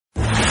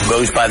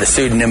goes by the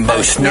pseudonym Bo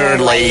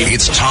Snerdley.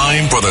 It's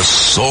time for the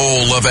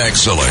Soul of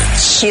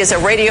Excellence. He is a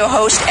radio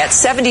host at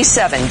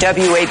 77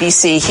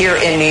 WABC here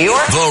in New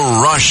York.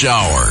 The Rush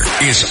Hour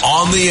is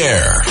on the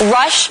air.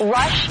 Rush.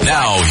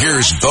 Now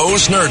here's Bo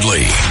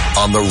Snerdley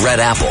on the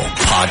Red Apple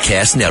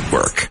Podcast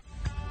Network.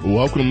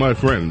 Welcome, my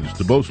friends,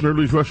 to Bo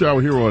Snerdley's Rush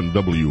Hour here on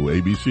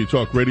WABC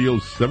Talk Radio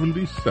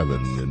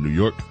 77 in New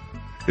York.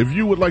 If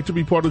you would like to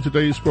be part of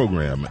today's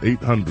program,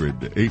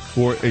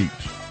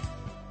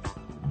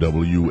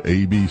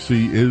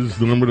 800-848-WABC is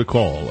the number to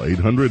call,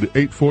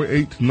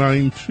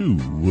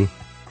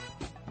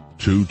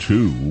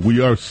 800-848-9222.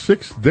 We are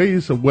 6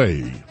 days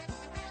away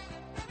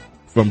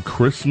from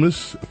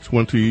Christmas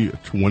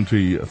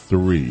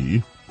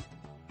 2023.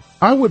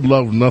 I would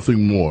love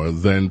nothing more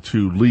than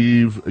to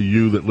leave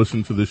you that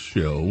listen to this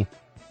show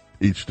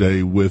each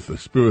day with a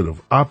spirit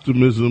of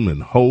optimism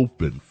and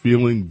hope and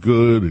feeling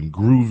good and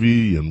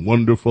groovy and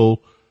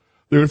wonderful.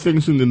 There are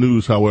things in the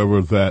news,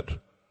 however, that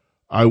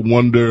I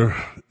wonder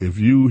if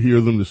you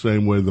hear them the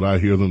same way that I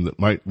hear them that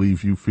might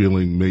leave you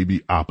feeling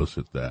maybe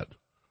opposite that.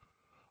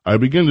 I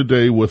begin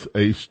today with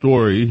a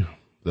story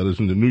that is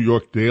in the New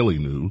York Daily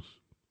News.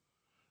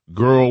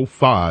 Girl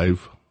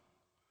 5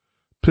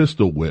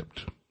 pistol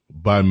whipped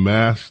by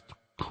masked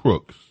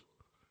crooks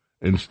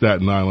in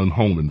Staten Island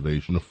home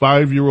invasion. A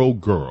 5-year-old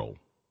girl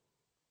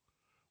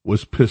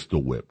was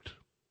pistol whipped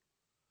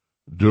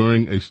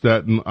during a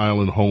Staten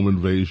Island home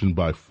invasion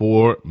by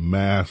 4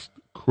 masked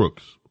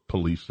crooks,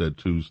 police said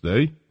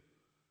Tuesday.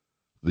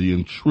 The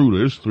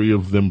intruders, 3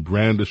 of them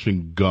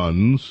brandishing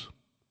guns,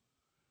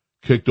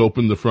 kicked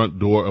open the front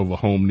door of a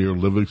home near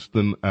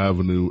Livingston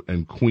Avenue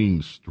and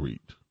Queen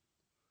Street.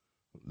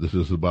 This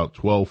is about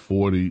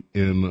 12:40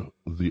 in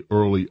the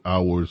early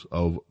hours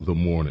of the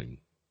morning.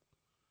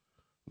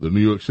 The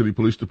New York City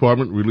Police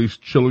Department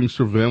released chilling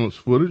surveillance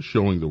footage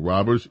showing the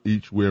robbers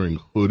each wearing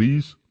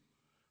hoodies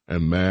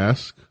and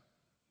masks.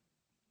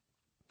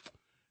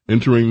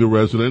 Entering the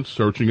residence,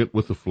 searching it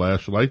with a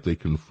flashlight, they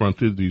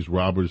confronted, these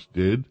robbers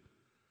did.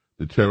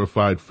 The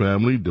terrified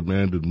family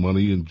demanded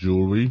money and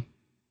jewelry.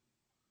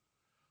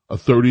 A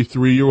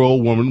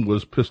 33-year-old woman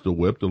was pistol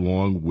whipped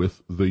along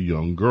with the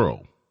young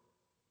girl.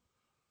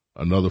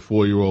 Another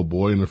 4-year-old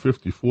boy and a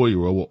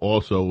 54-year-old were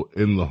also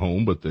in the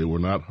home, but they were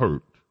not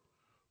hurt.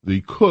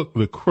 The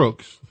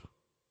crooks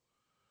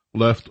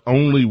left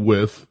only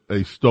with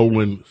a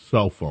stolen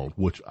cell phone,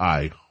 which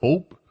I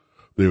hope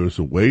there is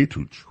a way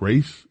to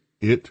trace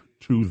it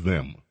to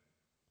them.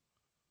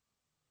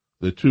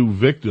 The 2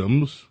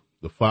 victims,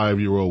 the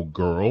 5-year-old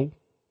girl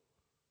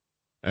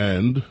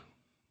and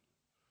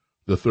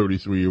the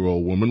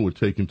 33-year-old woman, were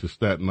taken to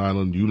Staten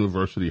Island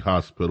University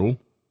Hospital,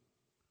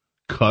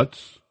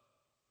 cuts,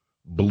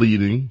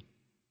 bleeding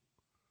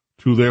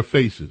to their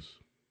faces.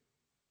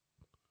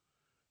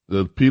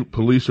 The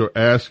police are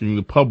asking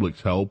the public's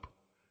help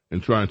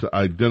in trying to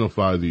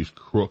identify these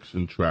crooks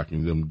and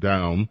tracking them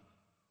down.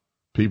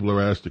 People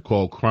are asked to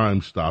call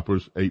Crime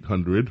Stoppers,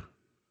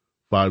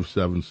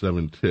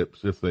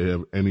 800-577-TIPS, if they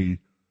have any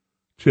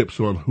tips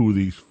on who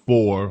these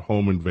 4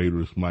 home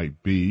invaders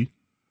might be.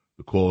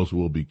 The calls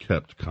will be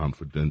kept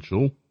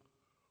confidential.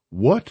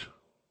 What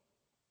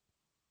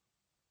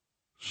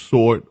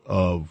sort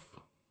of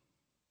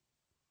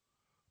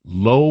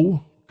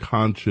low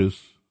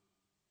conscious,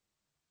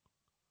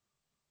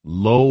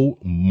 low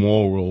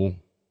moral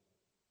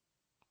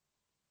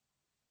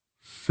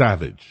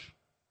savage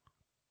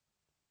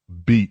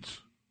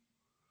beats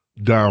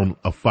down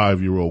a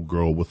 5-year-old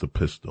girl with a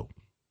pistol?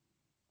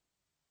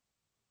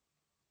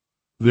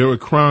 There are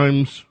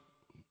crimes,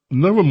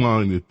 never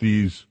mind that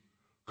these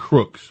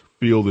crooks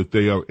feel that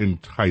they are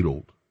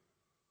entitled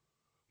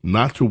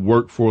not to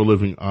work for a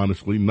living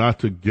honestly, not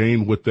to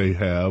gain what they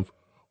have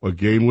or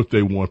gain what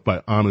they want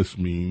by honest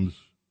means,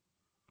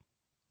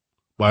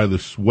 by the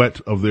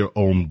sweat of their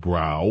own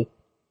brow,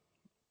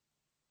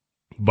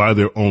 by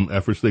their own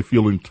efforts. They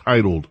feel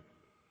entitled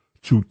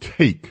to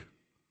take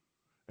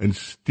and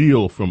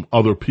steal from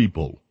other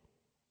people.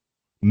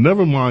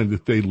 Never mind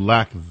that they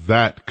lack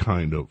that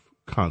kind of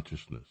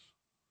consciousness.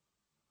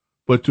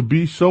 But to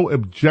be so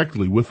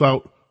abjectly,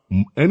 without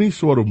any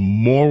sort of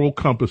moral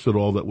compass at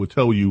all that would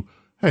tell you,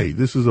 hey,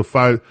 this is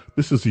a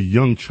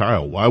young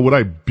child. Why would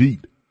I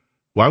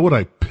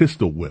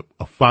pistol whip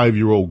a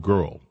 5-year-old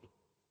girl?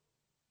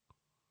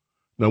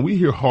 Now, we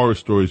hear horror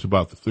stories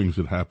about the things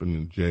that happen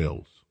in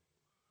jails.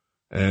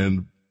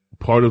 And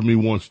part of me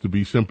wants to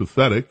be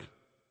sympathetic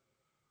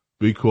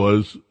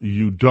because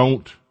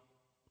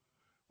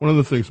one of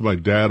the things my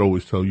dad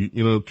always tells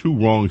you, 2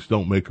 wrongs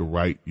don't make a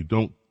right. You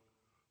don't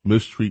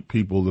mistreat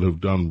people that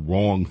have done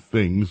wrong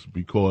things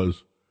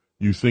because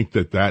you think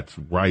that that's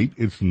right.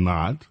 It's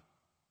not.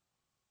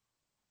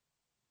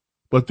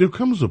 But there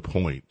comes a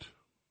point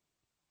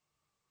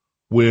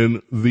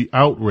when the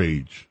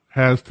outrage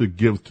has to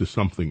give to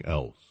something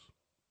else.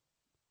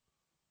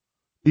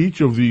 Each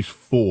of these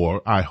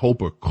 4, I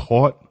hope, are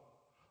caught.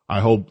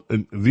 I hope,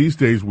 and these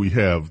days we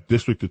have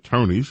district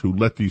attorneys who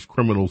let these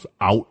criminals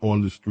out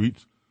on the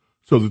streets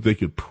so that they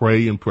could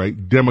pray and pray.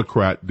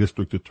 Democrat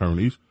district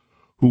attorneys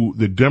who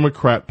the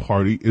Democrat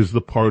Party is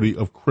the party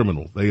of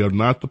criminals. They are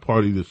not the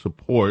party that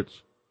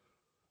supports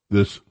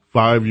this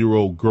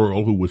 5-year-old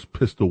girl who was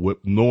pistol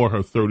whipped, nor her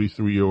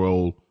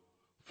 33-year-old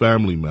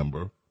family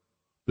member.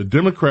 The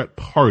Democrat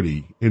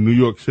Party in New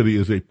York City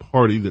is a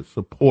party that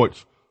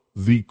supports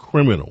the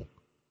criminal,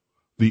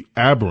 the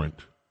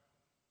aberrant,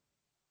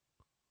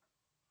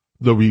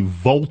 the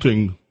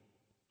revolting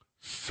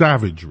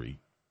savagery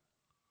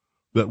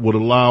that would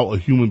allow a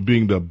human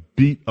being to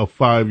beat a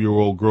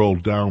 5-year-old girl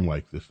down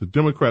like this. The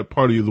Democrat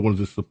Party are the ones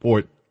that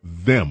support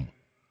them,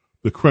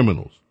 the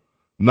criminals,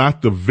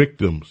 not the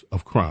victims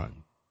of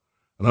crime.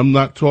 And I'm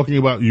not talking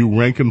about you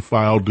rank and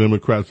file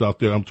Democrats out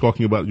there. I'm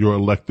talking about your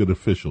elected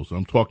officials.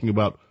 I'm talking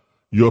about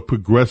your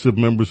progressive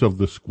members of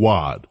the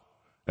squad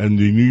and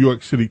the New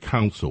York City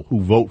Council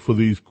who vote for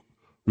these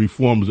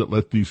reforms that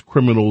let these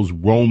criminals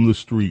roam the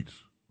streets.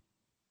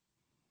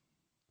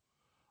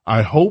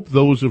 I hope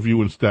those of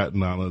you in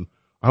Staten Island,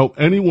 I hope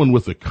anyone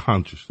with a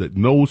conscience that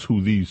knows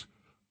who these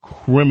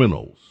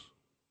criminals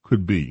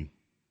could be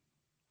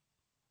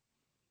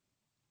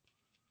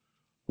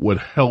would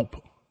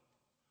help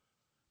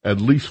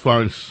at least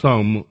find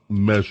some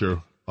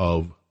measure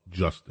of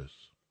justice.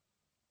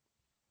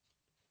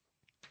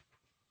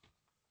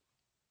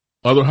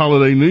 Other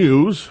holiday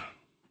news,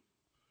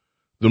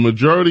 the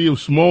majority of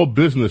small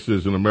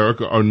businesses in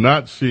America are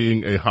not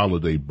seeing a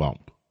holiday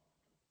bump.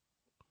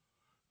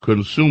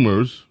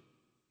 Consumers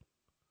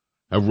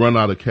have run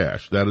out of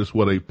cash. That is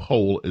what a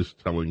poll is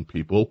telling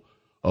people.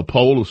 A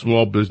poll of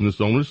small business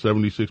owners,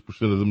 76%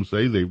 of them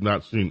say they've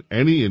not seen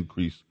any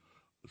increase.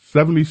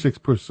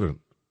 76%.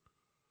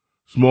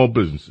 Small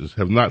businesses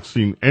have not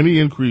seen any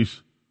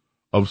increase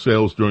of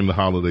sales during the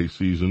holiday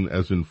season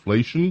as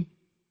inflation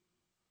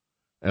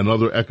and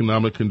other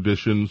economic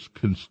conditions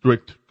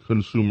constrict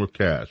consumer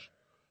cash.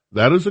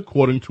 That is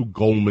according to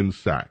Goldman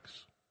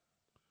Sachs.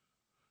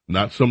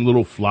 Not some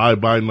little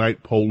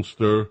fly-by-night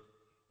pollster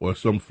or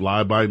some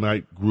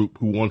fly-by-night group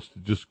who wants to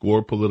just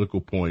score political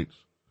points.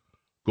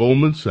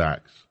 Goldman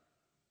Sachs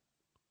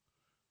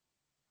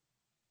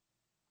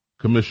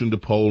commissioned a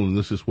poll, and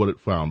this is what it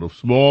found. Of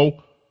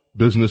small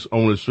business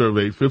owners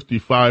surveyed,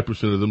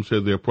 55% of them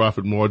said their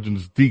profit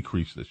margins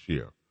decreased this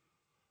year.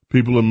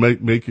 People are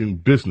making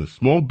business,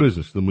 small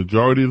business, the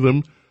majority of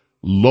them,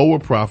 lower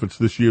profits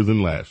this year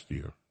than last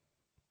year.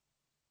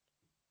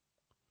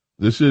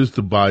 This is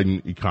the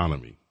Biden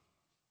economy.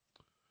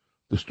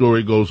 The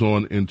story goes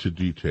on into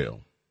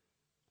detail.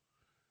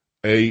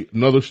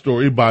 Another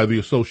story by the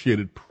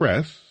Associated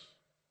Press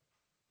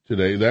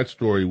today. That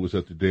story was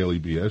at the Daily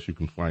BS. You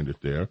can find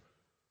it there.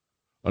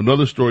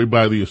 Another story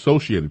by the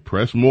Associated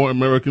Press. More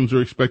Americans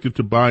are expected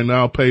to buy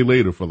now, pay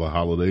later for the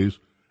holidays.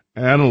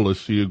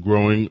 Analysts see a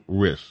growing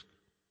risk.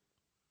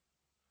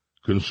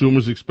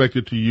 Consumers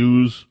expected to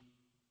use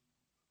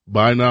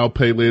buy now,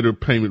 pay later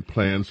payment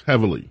plans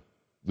heavily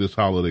this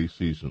holiday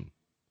season.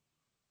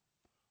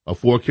 A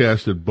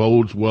forecast that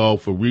bodes well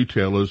for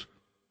retailers,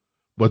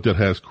 but that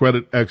has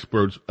credit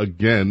experts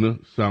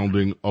again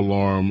sounding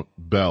alarm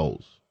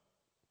bells.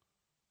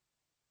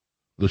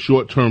 The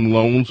short-term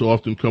loans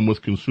often come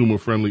with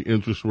consumer-friendly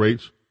interest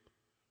rates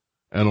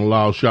and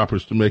allow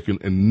shoppers to make an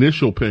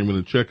initial payment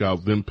at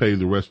checkout, then pay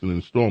the rest in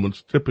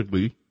installments,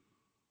 typically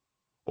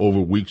over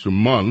weeks or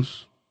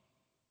months.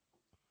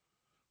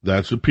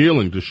 That's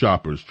appealing to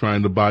shoppers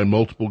trying to buy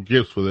multiple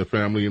gifts for their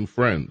family and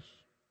friends,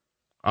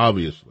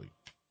 obviously.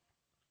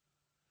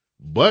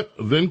 But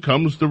then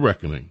comes the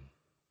reckoning.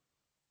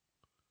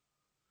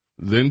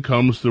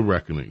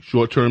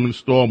 Short-term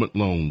installment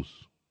loans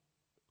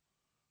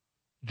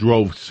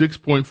drove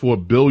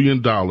 $6.4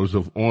 billion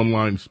of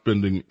online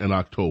spending in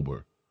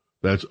October.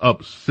 That's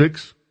up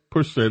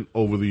 6%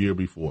 over the year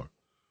before.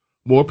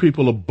 More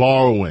people are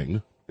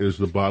borrowing, is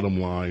the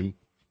bottom line,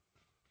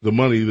 the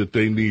money that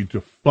they need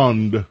to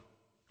fund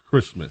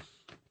Christmas.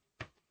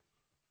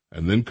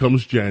 And then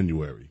comes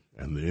January,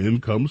 and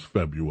then comes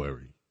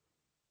February.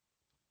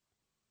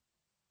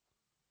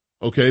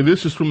 Okay,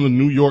 this is from the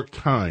New York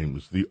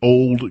Times, the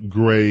old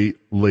gray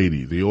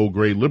lady, the old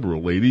gray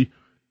liberal lady.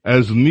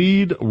 As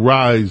need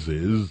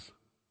rises,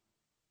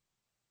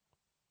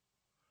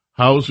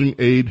 housing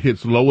aid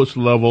hits lowest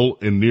level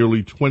in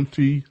nearly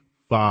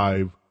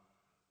 25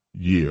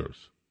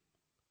 years.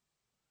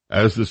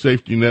 As the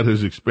safety net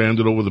has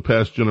expanded over the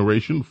past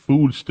generation,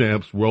 food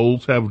stamps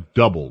rolls have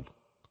doubled.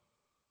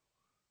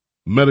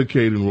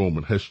 Medicaid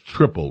enrollment has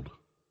tripled.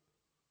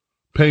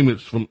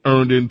 Payments from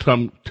earned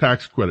income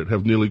tax credit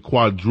have nearly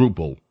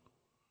quadrupled.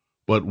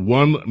 But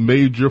one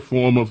major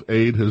form of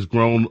aid has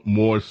grown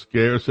more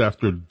scarce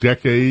after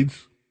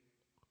decades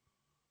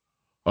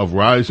of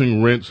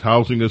rising rents.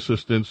 Housing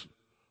assistance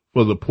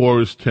for the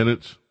poorest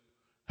tenants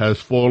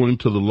has fallen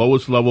to the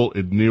lowest level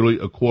in nearly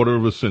a quarter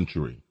of a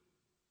century.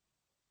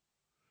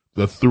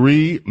 The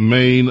three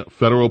main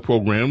federal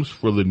programs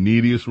for the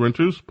neediest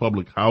renters,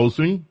 public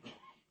housing,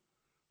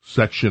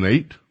 Section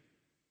 8,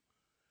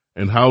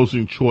 and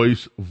housing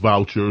choice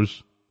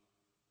vouchers,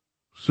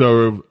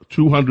 serve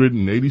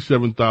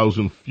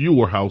 287,000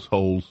 fewer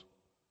households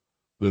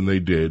than they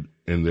did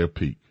in their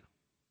peak.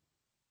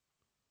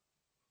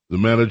 The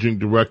managing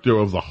director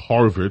of the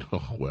Harvard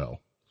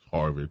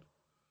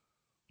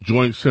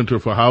Joint Center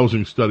for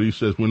Housing Studies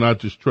says we're not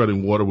just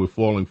treading water, we're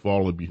falling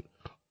further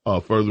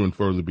and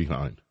further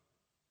behind.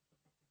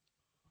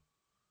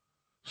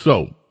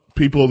 So,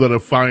 people that are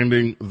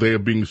finding they're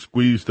being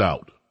squeezed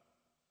out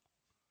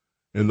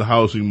in the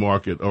housing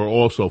market are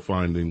also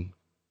finding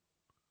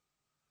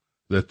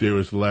that there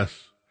is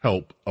less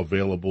help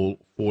available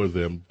for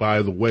them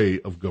by the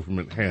way of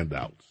government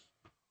handouts.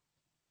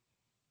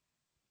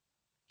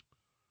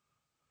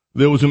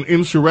 There was an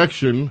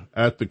insurrection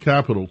at the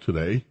Capitol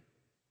today.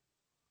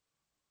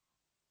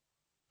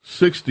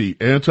 60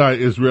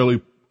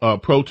 anti-Israeli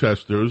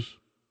protesters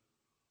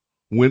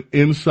went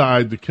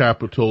inside the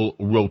Capitol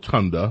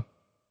rotunda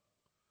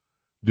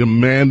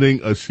demanding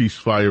a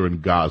ceasefire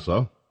in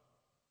Gaza.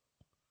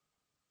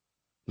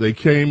 They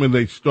came and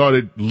they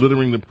started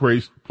littering the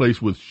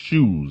place with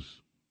shoes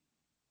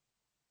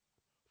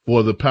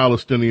for the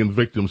Palestinian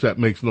victims. That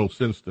makes no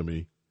sense to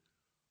me.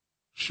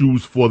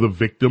 Shoes for the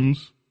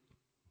victims.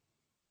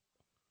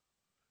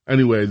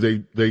 Anyway,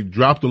 they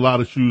dropped a lot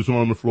of shoes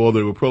on the floor.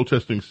 They were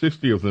protesting.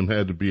 60 of them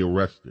had to be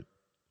arrested.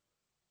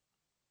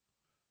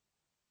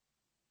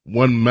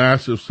 One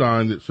massive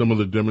sign that some of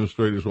the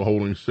demonstrators were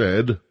holding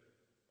said,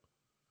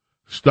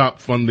 "Stop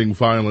funding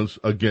violence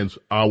against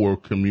our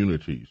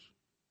communities."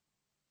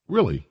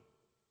 Really?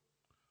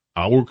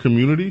 Our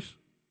communities?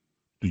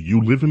 Do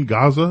you live in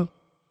Gaza?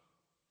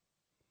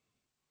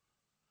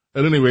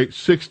 At any rate,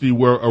 60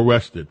 were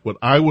arrested. What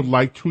I would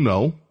like to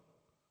know,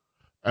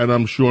 and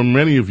I'm sure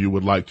many of you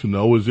would like to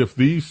know, is if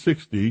these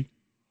 60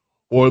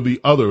 or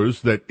the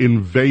others that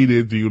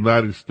invaded the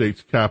United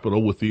States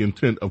Capitol with the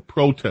intent of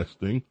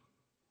protesting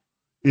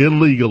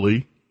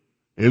illegally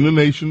in the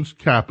nation's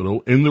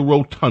capital, in the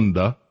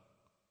rotunda,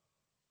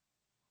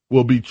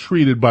 will be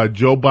treated by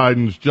Joe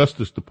Biden's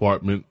Justice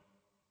Department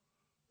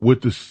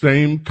with the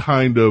same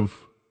kind of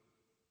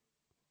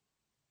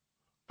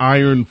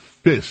iron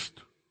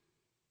fist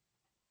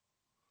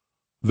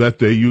that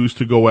they used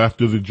to go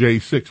after the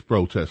J6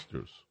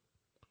 protesters?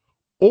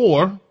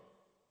 Or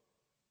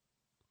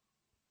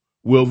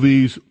will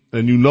these,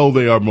 and you know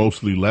they are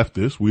mostly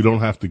leftists, we don't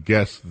have to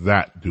guess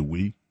that, do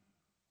we?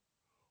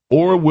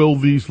 Or will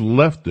these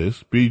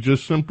leftists be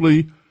just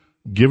simply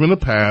given a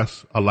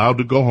pass, allowed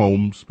to go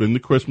home, spend the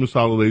Christmas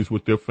holidays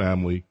with their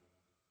family,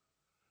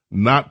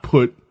 not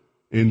put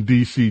in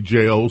D.C.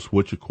 jails,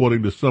 which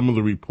according to some of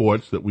the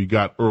reports that we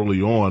got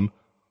early on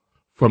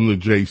from the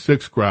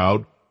J6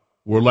 crowd,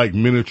 were like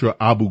miniature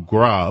Abu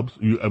Ghrabs.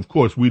 Of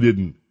course,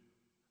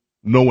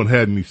 no one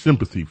had any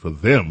sympathy for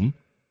them,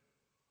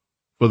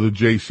 for the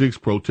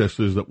J6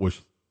 protesters that were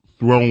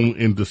thrown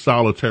into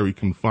solitary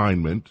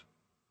confinement,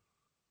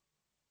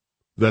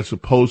 that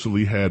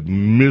supposedly had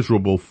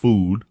miserable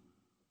food,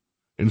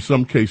 in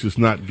some cases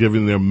not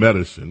given their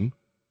medicine,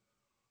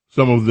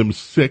 some of them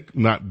sick,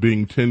 not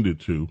being tended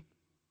to.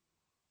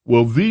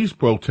 Will these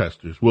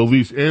protesters, will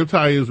these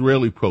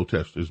anti-Israeli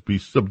protesters be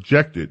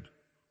subjected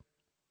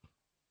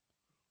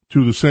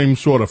to the same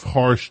sort of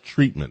harsh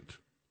treatment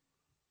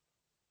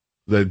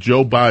that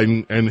Joe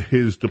Biden and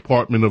his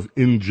Department of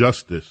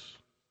Injustice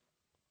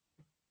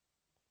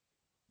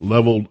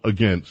leveled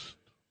against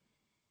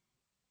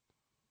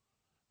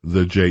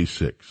the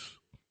J6?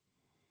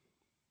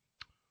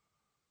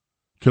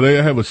 Today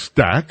I have a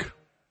stack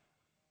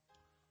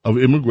of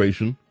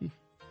immigration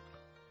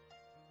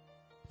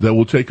that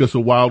will take us a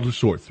while to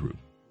sort through.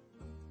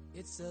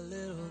 It's a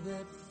little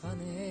bit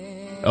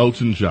funny.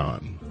 Elton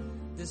John.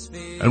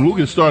 And we'll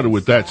get started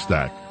with that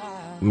stack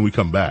when we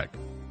come back.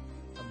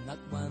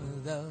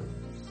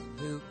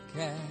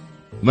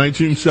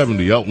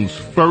 1970, Elton's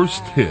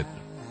first hit,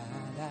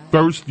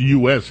 first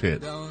U.S.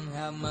 hit.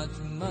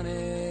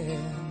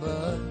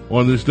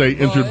 On this day,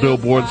 entered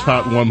Billboard's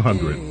Hot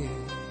 100.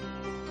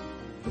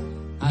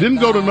 Didn't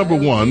go to number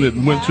 1, it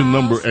went to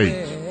number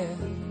 8.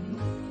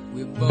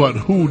 But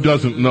who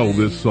doesn't know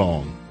this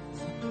song?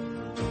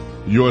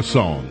 Your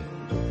song.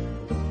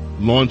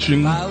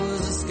 Launching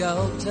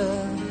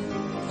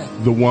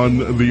the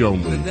one, the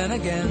only.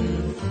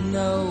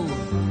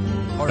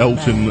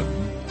 Elton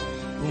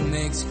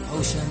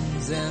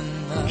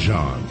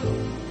John.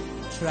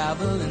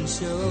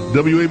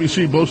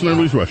 WABC Bo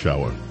Snerdly's Rush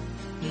Hour.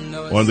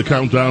 On the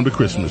countdown to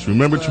Christmas.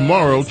 Remember,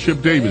 tomorrow,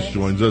 Chip Davis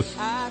joins us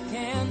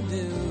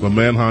from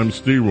Mannheim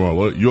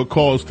Steamroller. Your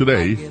calls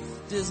today,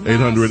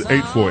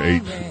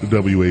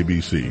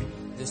 800-848-WABC.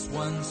 This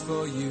one's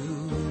for you.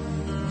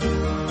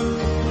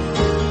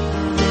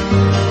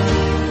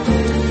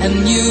 And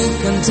you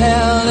can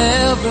tell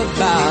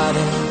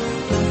everybody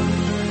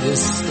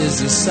this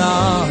is a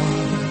song.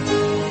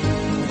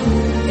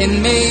 It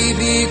may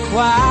be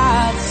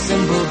quite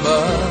simple,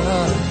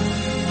 but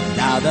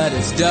now that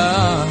it's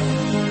done,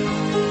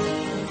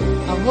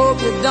 I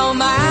hope you don't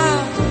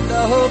mind,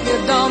 I hope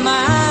you don't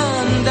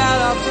mind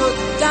that I put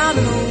down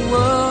in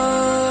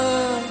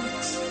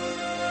words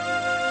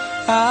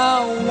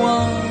how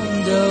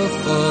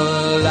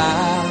wonderful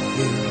life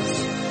is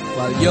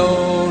while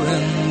you're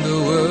in the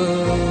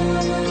world.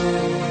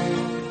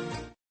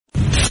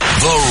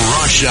 The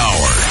Rush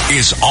Hour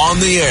is on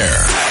the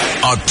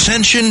air.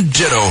 Attention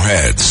Ditto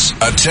Heads.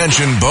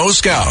 Attention Bo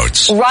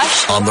Scouts.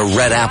 Rush on the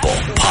Red Apple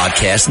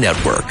Podcast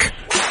Network.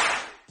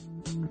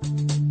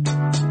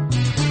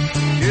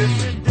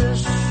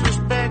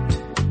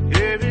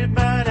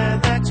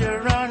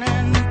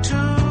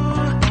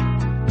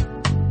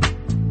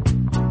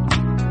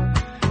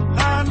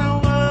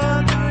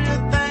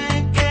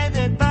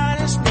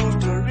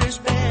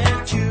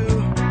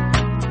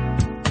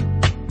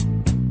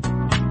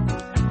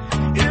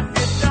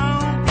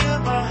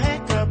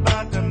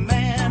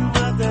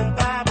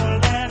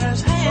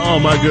 Oh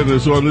my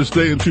goodness, on this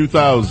day in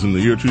 2000, the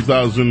year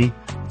 2000,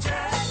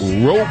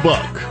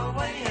 Roebuck.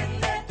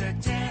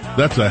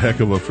 That's a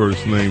heck of a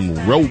first name,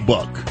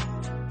 Roebuck.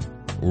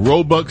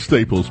 Roebuck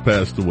Staples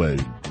passed away.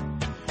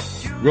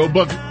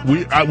 Roebuck,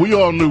 we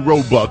all knew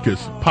Roebuck as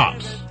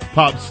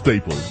Pops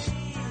Staples,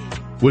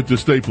 with the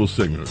Staples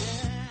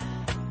Singers.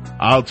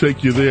 I'll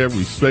Take You There,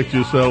 Respect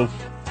Yourself.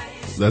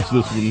 That's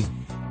this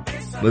one.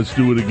 Let's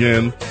Do It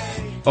Again.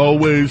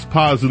 Always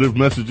positive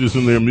messages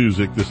in their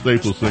music, the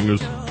Staples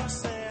Singers.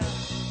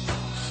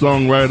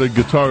 Songwriter,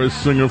 guitarist,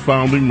 singer,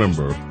 founding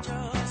member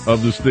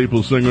of the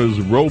Staples Singers,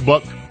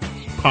 Roebuck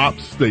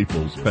Pops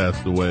Staples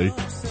passed away.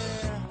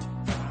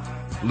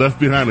 Left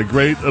behind a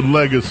great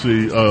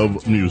legacy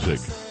of music.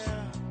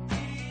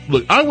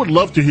 Look, I would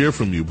love to hear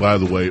from you, by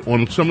the way,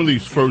 on some of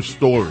these first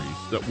stories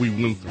that we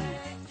went through.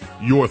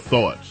 Your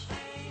thoughts.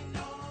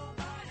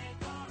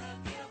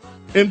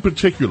 In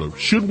particular,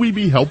 should we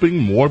be helping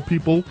more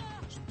people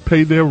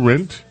pay their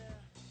rent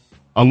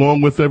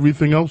along with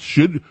everything else?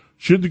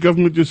 Should the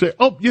government just say,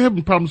 oh, you're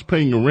having problems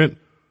paying your rent?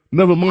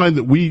 Never mind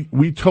that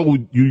we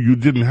told you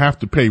didn't have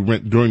to pay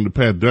rent during the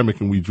pandemic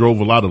and we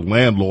drove a lot of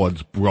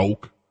landlords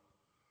broke.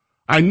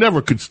 I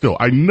never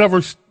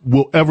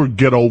will ever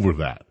get over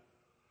that.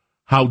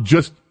 How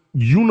just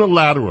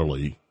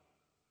unilaterally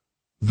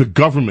the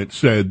government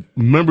said,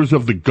 members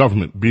of the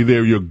government, be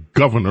there your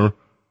governor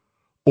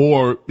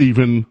or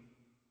even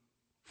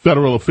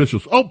federal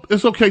officials, oh,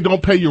 it's okay,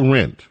 don't pay your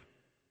rent.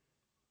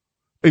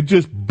 It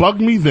just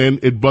bugged me then,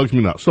 it bugs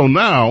me now. So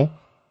now,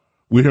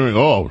 we're hearing,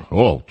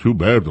 oh, too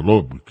bad, the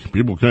Lord,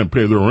 people can't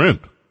pay their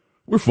rent.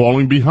 We're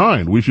falling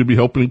behind. We should be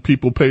helping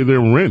people pay their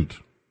rent.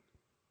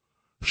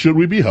 Should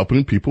we be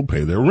helping people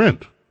pay their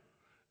rent?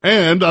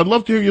 And I'd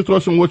love to hear your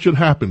thoughts on what should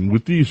happen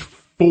with these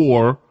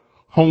 4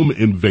 home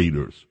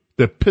invaders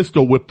that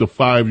pistol whipped a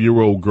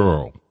 5-year-old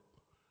girl.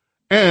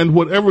 And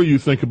whatever you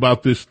think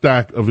about this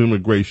stack of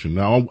immigration.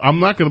 Now, I'm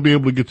not going to be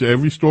able to get to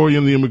every story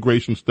in the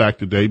immigration stack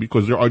today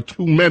because there are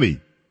too many.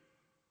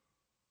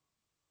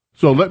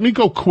 So let me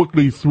go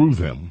quickly through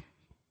them.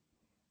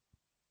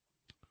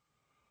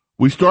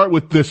 We start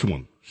with this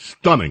one.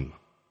 Stunning.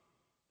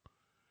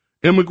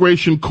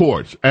 Immigration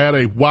courts add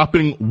a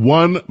whopping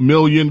 1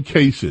 million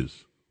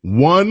cases.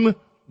 1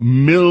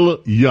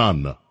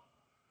 million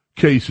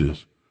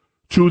cases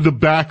to the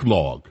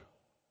backlog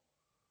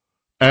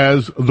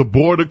as the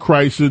border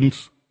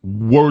crisis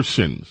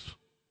worsens.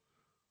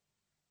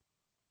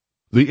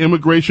 The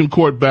immigration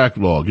court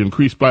backlog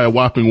increased by a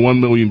whopping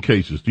 1 million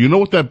cases. Do you know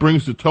what that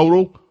brings the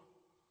total?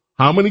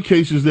 How many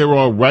cases there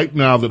are right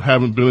now that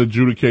haven't been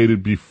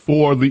adjudicated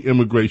before the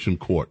immigration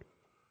court?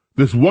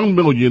 This 1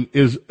 million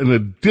is an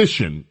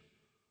addition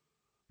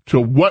to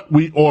what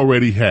we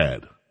already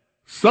had.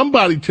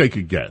 Somebody take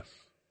a guess.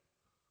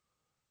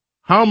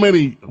 How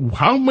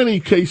many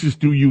cases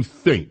do you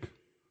think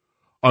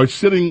are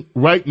sitting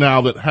right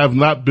now that have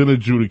not been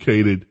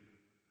adjudicated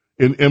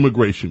in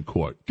immigration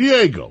court?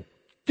 Diego,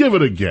 give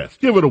it a guess.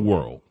 Give it a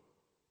whirl.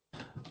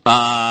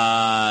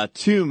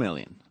 2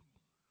 million.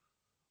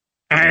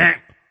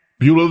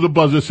 Bueller the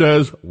Buzzer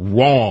says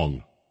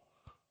wrong.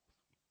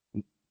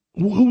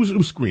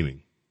 Who's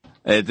screening?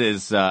 It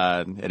is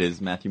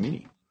Matthew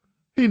Meany.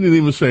 He didn't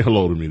even say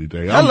hello to me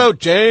today. Hello,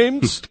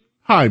 James.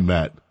 Hi,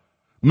 Matt.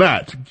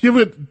 Matt, give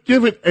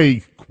it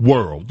a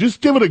whirl.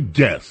 Just give it a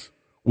guess.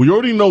 We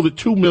already know that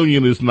 2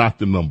 million is not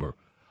the number.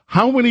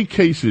 How many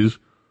cases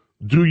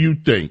do you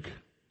think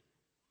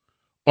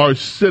are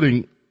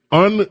sitting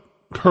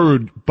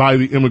unheard by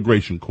the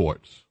immigration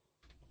courts?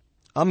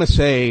 I'm going to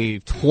say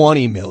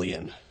 20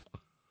 million.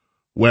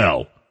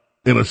 Well,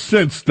 in a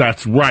sense,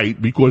 that's right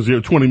because there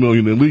are 20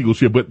 million illegals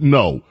here, but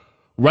no.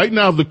 Right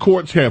now, the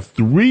courts have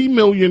 3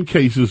 million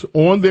cases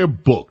on their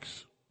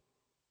books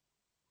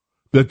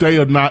that they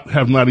have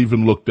not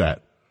even looked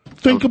at.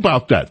 Think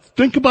about that.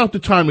 Think about the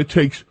time it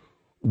takes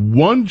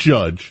one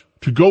judge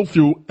to go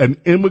through an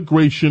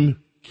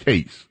immigration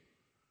case.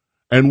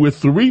 And we're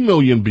 3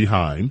 million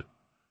behind,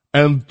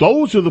 and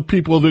those are the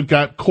people that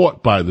got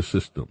caught by the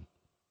system.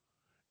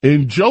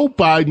 In Joe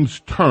Biden's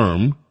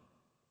term,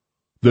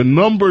 the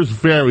numbers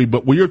vary,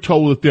 but we are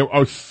told that there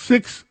are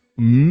 6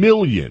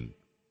 million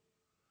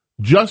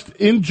just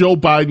in Joe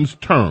Biden's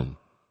term,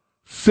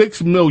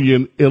 6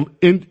 million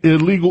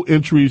illegal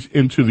entries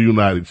into the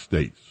United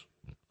States.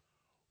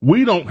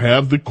 We don't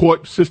have the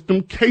court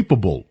system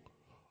capable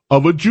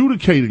of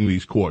adjudicating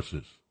these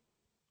cases.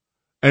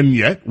 And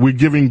yet, we're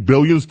giving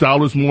billions of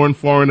dollars more in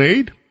foreign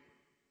aid?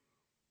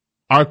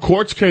 Our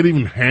courts can't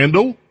even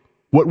handle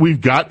what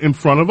we've got in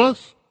front of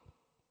us?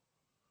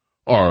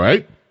 All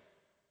right.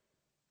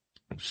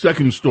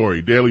 Second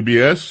story, Daily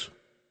BS,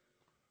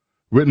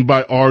 written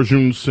by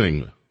Arjun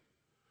Singh.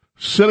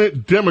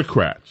 Senate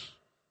Democrats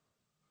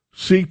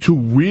seek to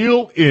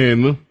reel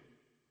in,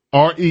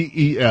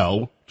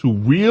 R-E-E-L, to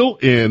reel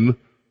in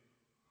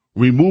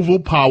removal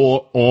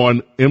power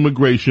on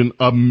immigration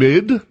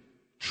amid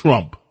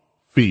Trump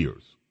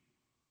fears.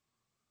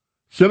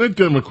 Senate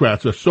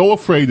Democrats are so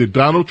afraid that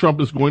Donald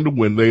Trump is going to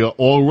win, they are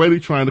already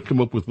trying to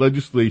come up with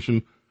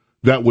legislation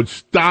that would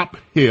stop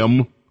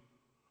him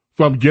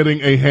from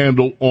getting a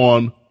handle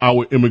on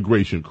our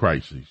immigration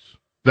crisis.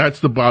 That's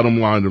the bottom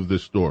line of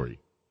this story.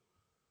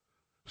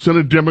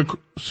 Senate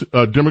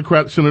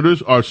Democrat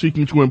senators are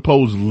seeking to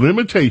impose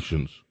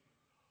limitations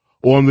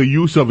on the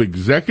use of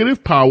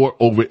executive power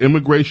over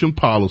immigration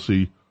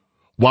policy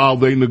while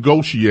they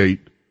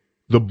negotiate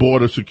the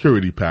border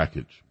security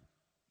package.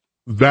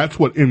 That's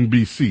what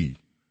NBC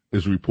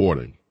is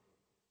reporting.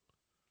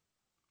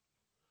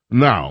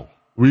 Now,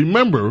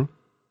 remember,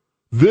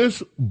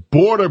 this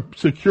border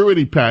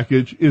security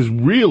package is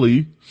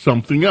really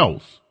something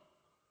else.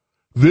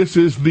 This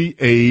is the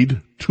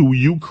aid to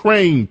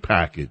Ukraine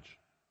package.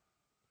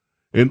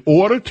 In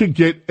order to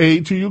get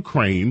aid to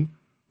Ukraine,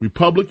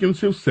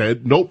 Republicans have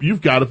said, nope,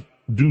 you've got to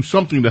do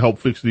something to help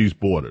fix these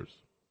borders.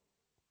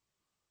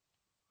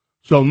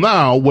 So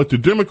now what the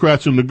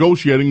Democrats are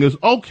negotiating is,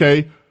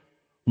 okay,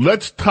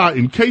 let's tie,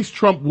 in case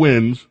Trump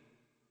wins,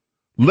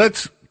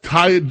 let's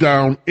tie it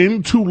down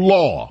into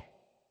law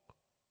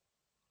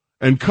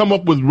and come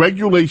up with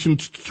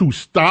regulations to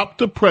stop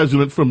the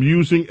president from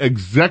using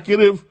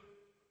executive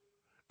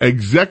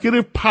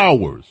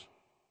powers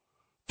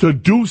to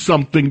do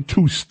something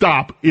to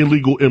stop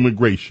illegal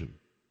immigration.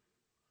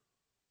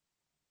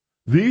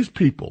 These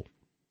people,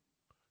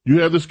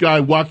 you have this guy,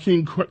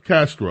 Joaquin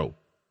Castro.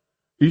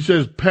 He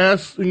says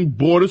passing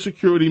border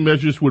security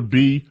measures would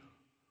be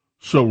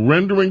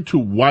surrendering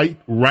to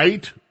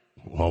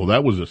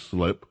that was a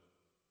slip,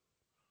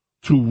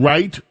 to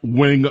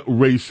right-wing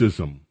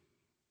racism.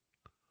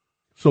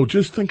 So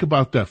just think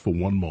about that for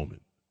one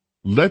moment.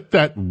 Let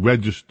that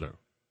register.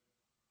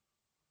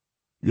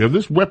 You have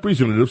this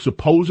representative,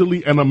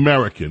 supposedly an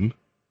American.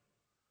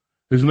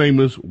 His name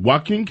is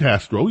Joaquin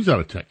Castro. He's out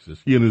of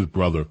Texas. He and his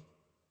brother.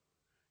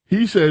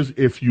 He says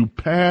if you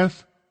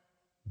pass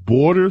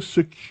border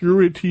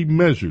security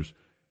measures,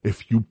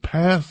 if you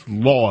pass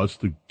laws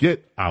to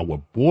get our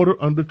border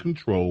under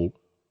control,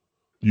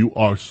 you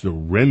are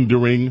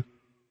surrendering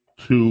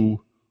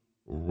to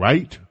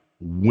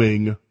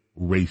right-wing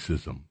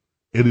racism.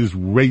 It is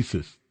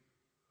racist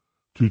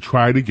to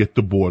try to get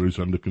the borders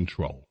under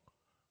control.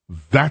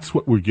 That's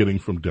what we're getting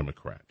from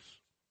Democrats.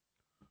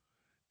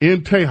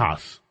 In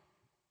Tejas,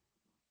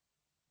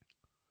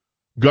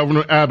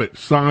 Governor Abbott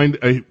signed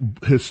a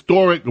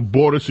historic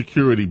border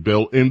security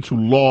bill into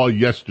law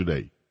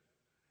yesterday.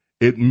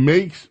 It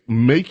makes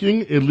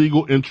making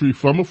illegal entry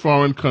from a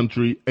foreign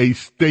country a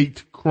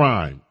state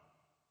crime.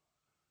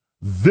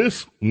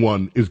 This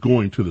one is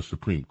going to the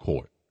Supreme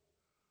Court.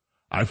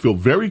 I feel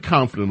very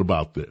confident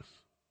about this.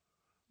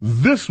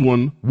 This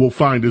one will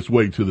find its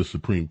way to the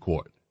Supreme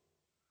Court.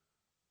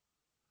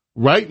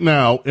 Right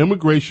now,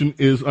 immigration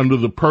is under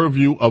the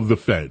purview of the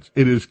feds.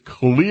 It is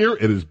clear.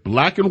 It is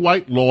black and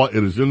white law.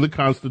 It is in the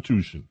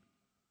Constitution.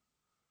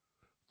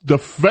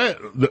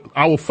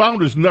 Our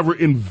founders never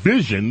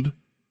envisioned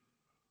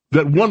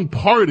that one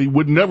party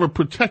would never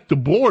protect the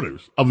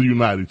borders of the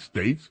United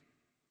States.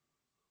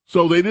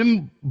 So this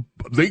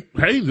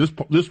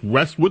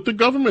rests with the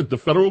government, the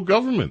federal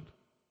government.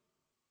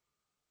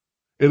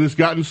 It has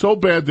gotten so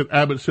bad that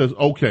Abbott says,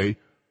 okay,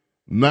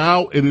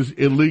 now it is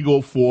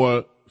illegal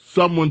for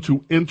someone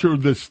to enter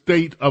the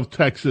state of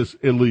Texas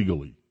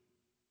illegally.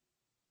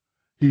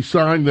 He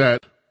signed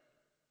that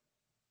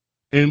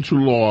into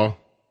law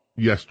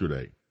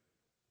yesterday.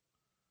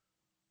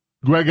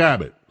 Greg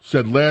Abbott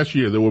said last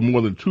year there were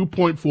more than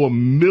 2.4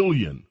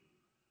 million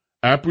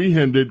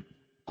apprehended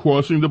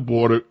crossing the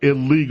border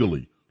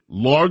illegally,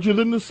 larger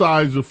than the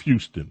size of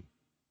Houston.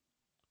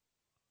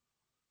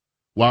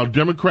 While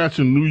Democrats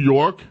in New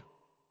York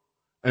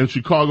and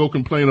Chicago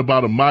complain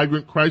about a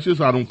migrant crisis,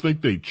 I don't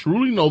think they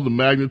truly know the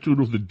magnitude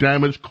of the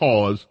damage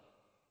caused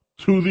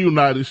to the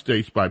United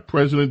States by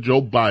President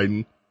Joe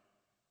Biden,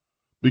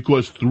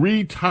 because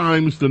 3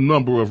 times the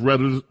number of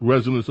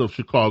residents of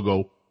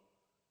Chicago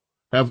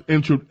have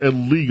entered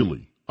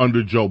illegally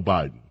under Joe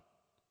Biden,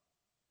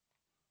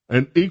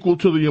 and equal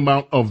to the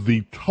amount of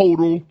the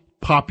total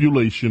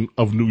population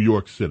of New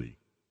York City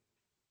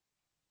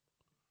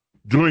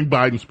during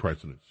Biden's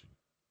presidency.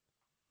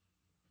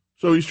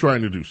 So he's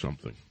trying to do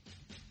something.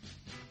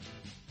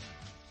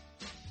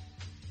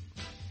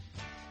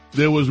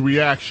 There was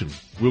reaction.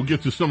 We'll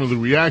get to some of the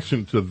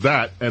reaction to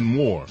that and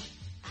more.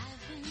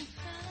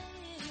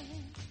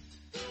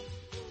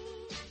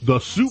 The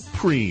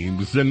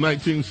Supremes in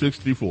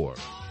 1964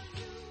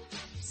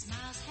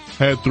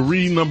 had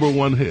 3 number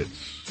 1 hits.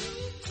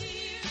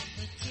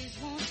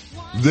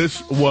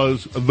 This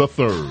was the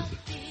third.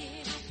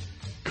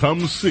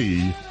 Come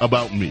See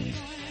About Me.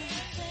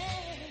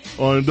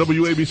 on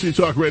WABC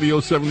Talk Radio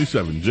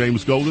 77.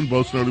 James Golden,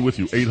 Bo Snerdly with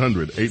you,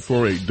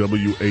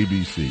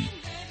 800-848-WABC.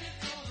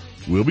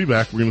 We'll be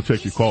back. We're going to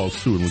take your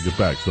calls, too, and we'll get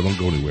back, so don't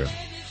go anywhere.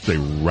 Stay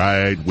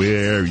right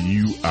where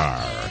you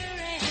are.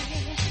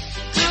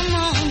 Come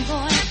on,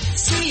 boy,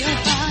 see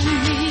about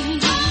me.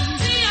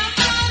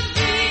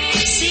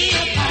 See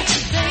about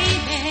you,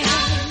 baby.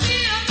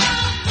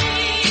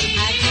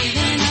 I've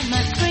given up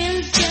my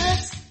friends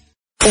just...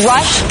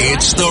 Rush.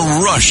 It's the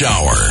Rush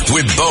Hour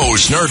with Bo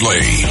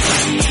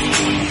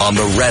Snerdly on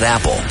the Red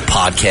Apple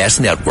Podcast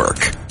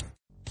Network.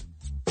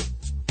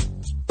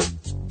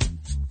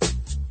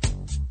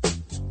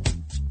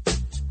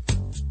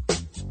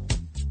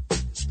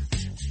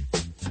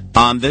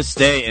 On this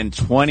day in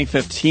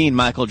 2015,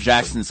 Michael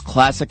Jackson's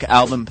classic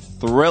album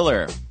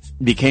Thriller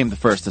became the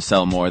first to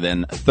sell more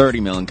than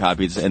 30 million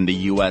copies in the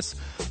U.S.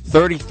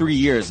 33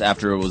 years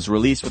after it was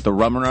released, with the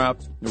runner-up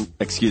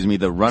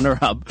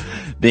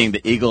being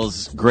the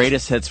Eagles'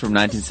 greatest hits from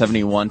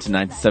 1971 to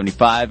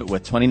 1975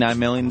 with 29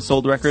 million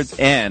sold records,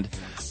 and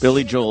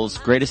Billy Joel's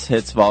greatest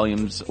hits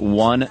volumes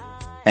 1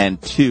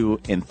 and 2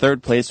 in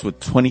third place with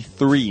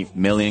 23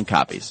 million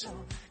copies.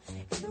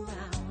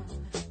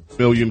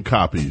 Million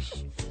copies.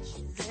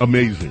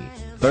 Amazing.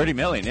 30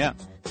 million, yeah.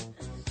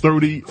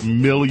 30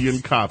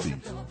 million copies.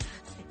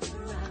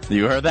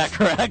 You heard that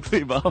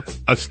correctly, Bo.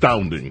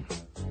 Astounding.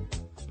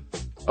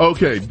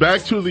 Okay,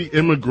 back to the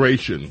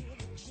immigration.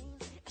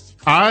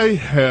 I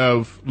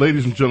have,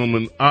 ladies and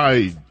gentlemen,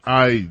 I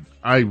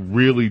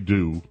really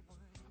do.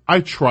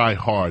 I try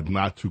hard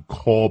not to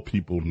call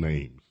people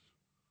names.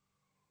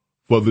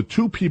 For the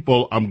two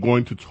people I'm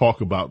going to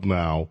talk about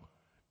now,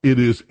 it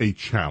is a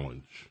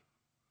challenge.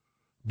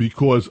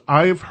 Because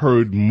I have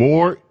heard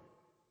more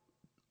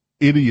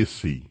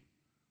idiocy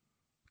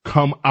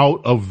come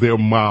out of their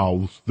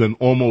mouths than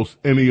almost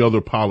any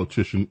other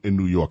politician in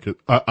New York, in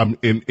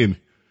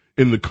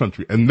the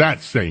country, and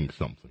that's saying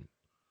something.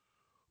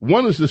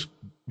 One is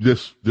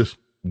this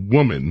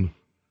woman,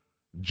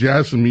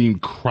 Jasmine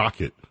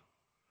Crockett,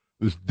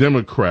 this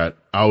Democrat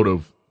out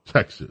of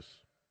Texas.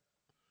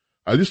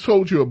 I just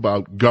told you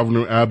about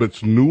Governor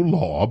Abbott's new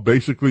law.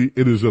 Basically,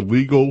 it is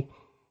illegal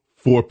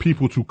for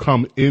people to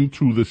come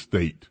into the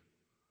state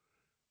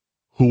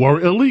who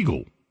are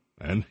illegal,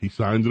 and he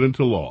signed it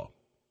into law.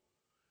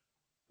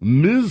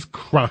 Ms.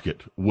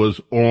 Crockett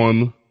was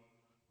on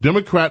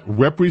Democrat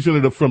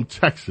representative from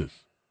Texas,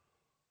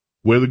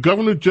 where the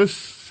governor just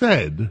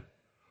said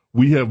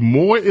we have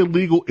more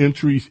illegal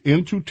entries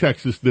into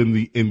Texas than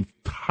the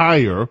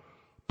entire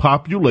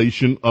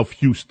population of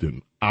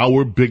Houston,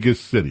 our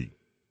biggest city.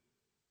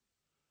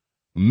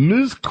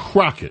 Ms.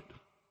 Crockett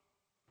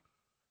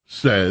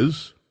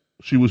says,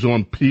 she was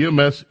on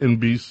PMS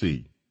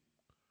NBC.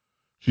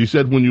 She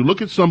said, when you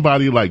look at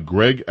somebody like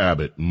Greg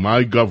Abbott,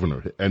 my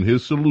governor, and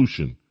his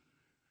solution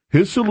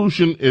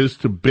is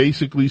to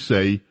basically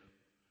say,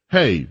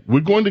 hey, we're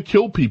going to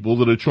kill people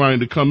that are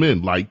trying to come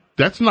in. Like,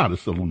 that's not a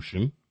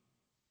solution.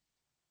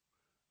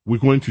 We're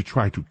going to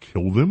try to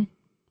kill them?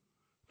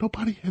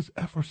 Nobody has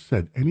ever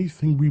said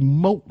anything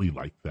remotely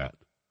like that.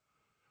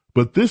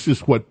 But this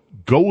is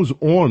what goes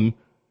on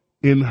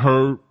in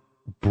her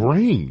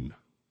brain.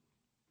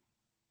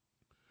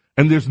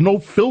 And there's no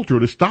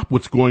filter to stop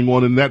what's going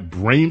on in that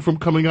brain from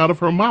coming out of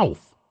her mouth.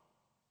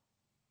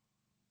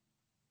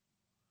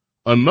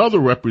 Another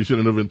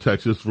representative in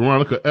Texas,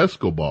 Veronica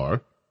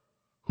Escobar,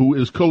 who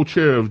is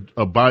co-chair of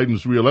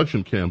Biden's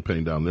reelection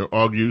campaign down there,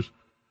 argues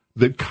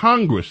that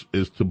Congress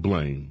is to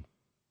blame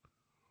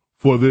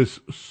for this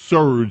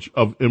surge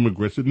of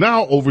immigrants.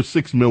 Now over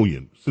 6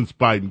 million since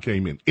Biden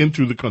came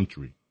into the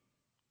country.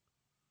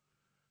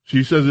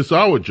 She says it's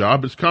our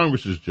job, it's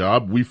Congress's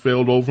job. We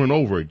failed over and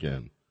over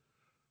again.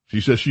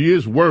 She says she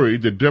is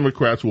worried that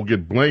Democrats will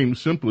get blamed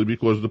simply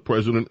because the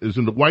president is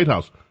in the White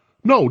House.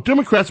 No,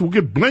 Democrats will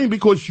get blamed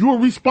because you're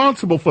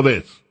responsible for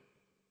this.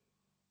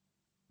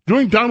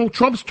 During Donald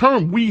Trump's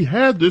term, we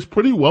had this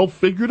pretty well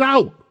figured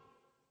out.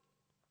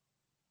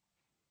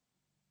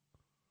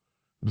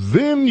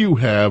 Then you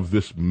have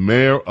this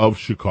mayor of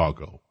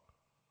Chicago.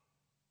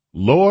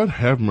 Lord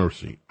have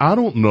mercy. I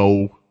don't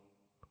know.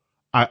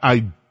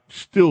 I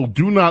still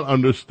do not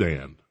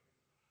understand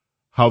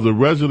how the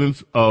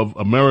residents of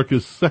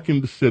America's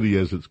second city,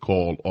 as it's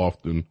called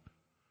often,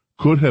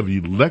 could have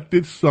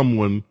elected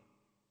someone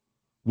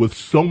with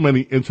so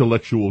many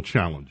intellectual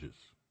challenges.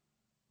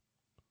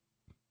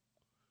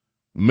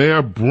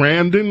 Mayor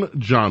Brandon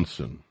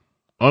Johnson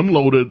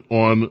unloaded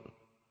on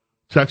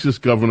Texas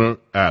Governor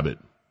Abbott.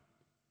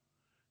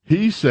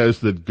 He says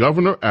that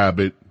Governor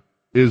Abbott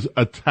is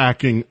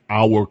attacking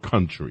our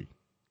country.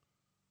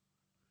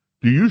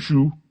 The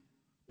issue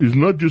is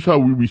not just how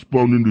we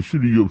respond in the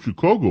city of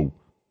Chicago.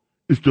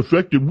 It's the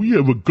fact that we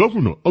have a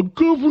governor,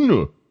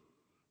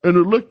 an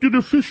elected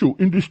official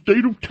in the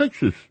state of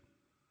Texas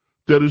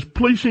that is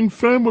placing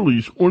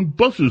families on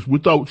buses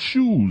without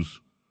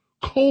shoes,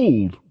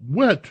 cold,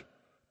 wet,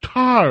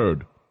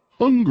 tired,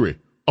 hungry,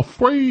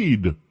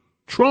 afraid,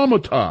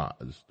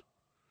 traumatized.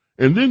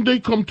 And then they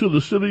come to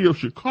the city of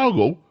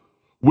Chicago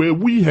where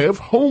we have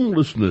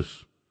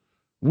homelessness.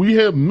 We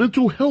have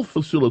mental health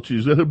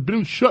facilities that have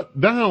been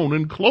shut down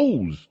and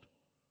closed.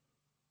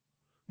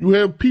 You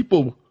have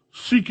people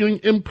seeking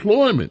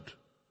employment.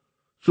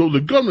 So the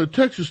governor of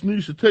Texas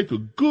needs to take a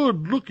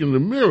good look in the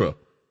mirror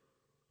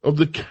of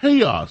the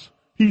chaos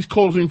he's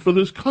causing for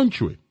this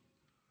country.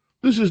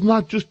 This is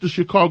not just the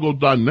Chicago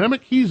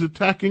dynamic. He's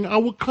attacking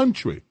our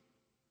country.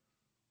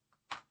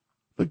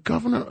 The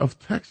governor of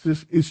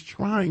Texas is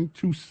trying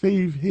to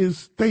save his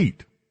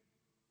state.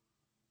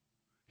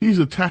 He's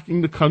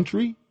attacking the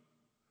country.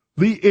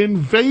 The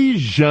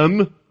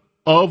invasion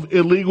of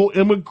illegal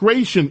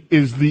immigration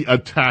is the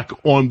attack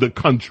on the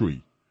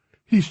country.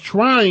 He's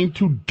trying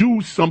to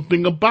do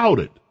something about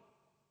it.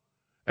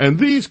 And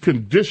these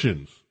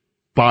conditions,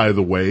 by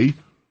the way,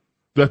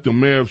 that the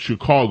mayor of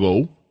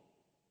Chicago,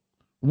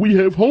 we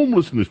have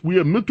homelessness, we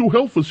have mental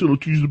health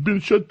facilities that have been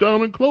shut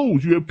down and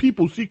closed, you have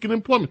people seeking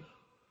employment.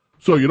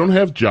 So you don't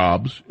have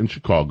jobs in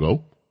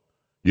Chicago,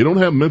 you don't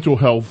have mental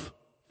health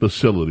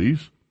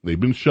facilities, they've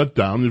been shut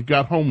down, you've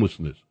got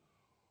homelessness.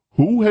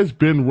 Who has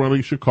been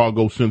running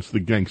Chicago since the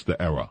gangster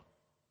era?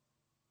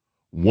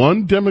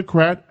 One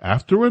Democrat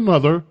after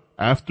another.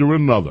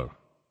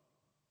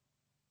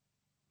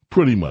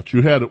 Pretty much.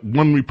 You had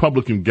one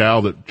Republican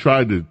gal that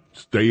tried to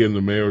stay in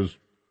the mayor's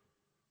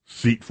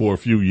seat for a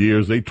few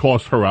years. They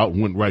tossed her out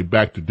and went right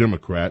back to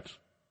Democrats.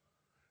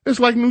 It's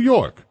like New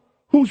York.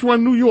 Who's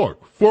run New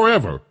York?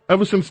 Forever.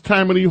 Ever since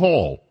Tammany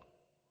Hall.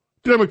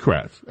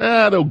 Democrats.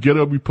 They'll get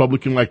a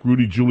Republican like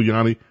Rudy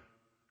Giuliani.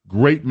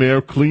 Great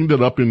mayor, cleaned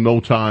it up in no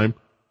time.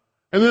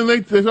 And then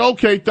they say,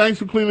 okay, thanks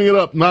for cleaning it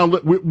up. Now,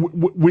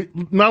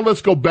 now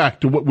let's go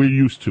back to what we're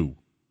used to.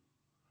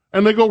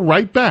 And they go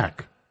right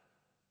back.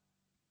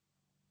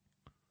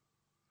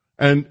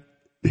 And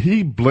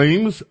he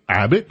blames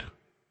Abbott.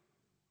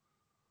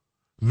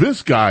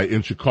 This guy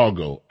in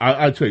Chicago,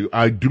 I tell you,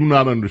 I do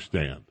not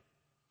understand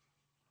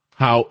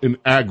how in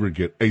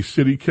aggregate a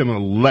city can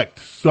elect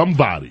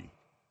somebody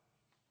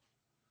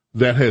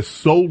that has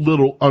so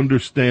little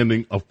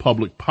understanding of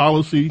public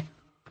policy,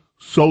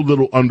 so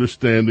little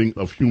understanding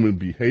of human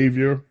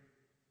behavior,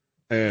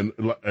 and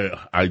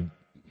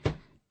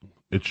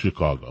it's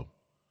Chicago.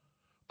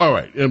 All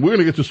right, and we're going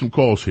to get to some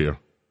calls here.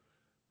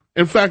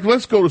 In fact,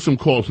 let's go to some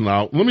calls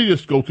now. Let me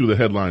just go through the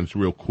headlines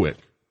real quick.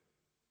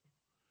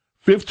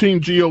 15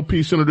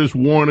 GOP senators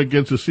warn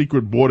against a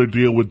secret border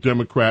deal with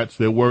Democrats.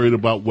 They're worried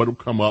about what will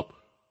come up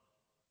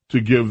to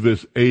give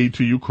this aid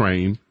to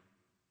Ukraine.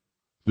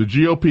 The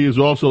GOP is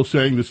also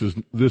saying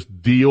this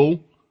deal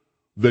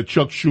that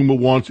Chuck Schumer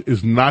wants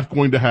is not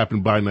going to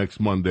happen by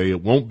next Monday.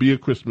 It won't be a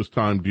Christmas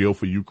time deal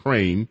for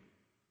Ukraine.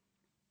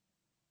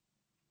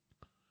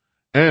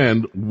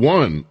 And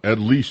at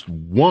least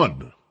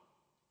one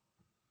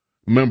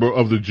member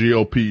of the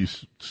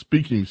GOP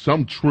speaking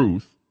some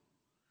truth.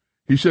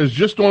 He says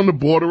just on the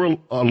border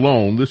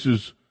alone, this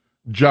is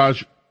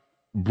Josh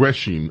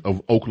Breching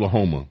of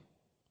Oklahoma.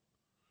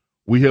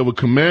 We have a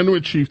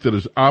commander-in-chief that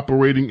is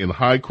operating in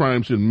high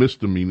crimes and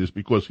misdemeanors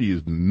because he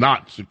is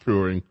not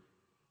securing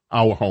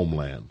our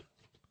homeland.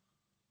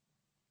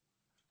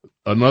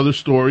 Another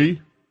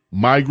story,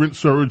 migrant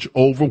surge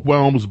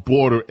overwhelms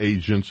border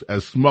agents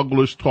as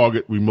smugglers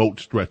target remote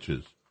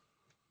stretches.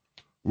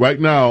 Right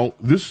now,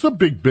 this is a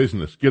big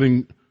business,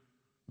 getting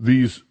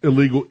these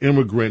illegal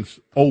immigrants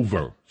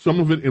over. Some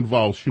of it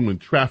involves human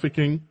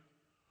trafficking.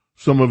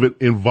 Some of it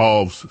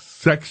involves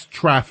sex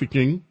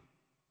trafficking.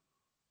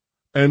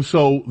 And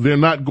so they're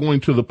not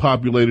going to the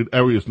populated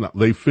areas now.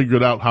 They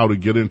figured out how to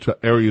get into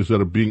areas that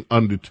are being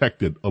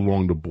undetected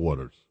along the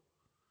borders.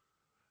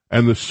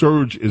 And the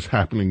surge is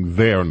happening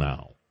there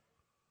now.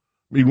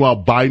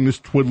 Meanwhile, Biden is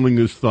twiddling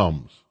his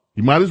thumbs.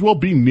 He might as well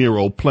be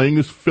Nero playing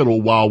his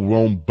fiddle while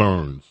Rome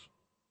burns.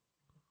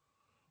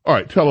 All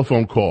right,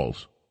 telephone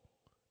calls.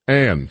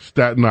 Ann,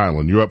 Staten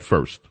Island, you're up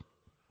first.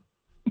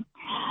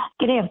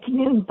 Good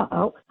afternoon,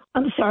 Bo.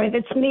 I'm sorry,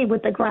 that's me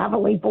with the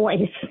gravelly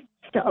voice.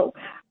 So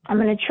I'm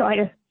going to try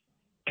to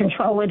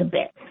control it a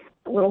bit,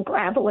 a little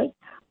gravelly.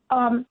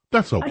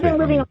 That's okay.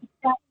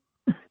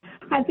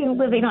 I've been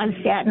living on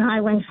Staten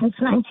Island since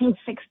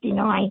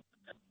 1969.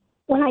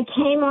 When I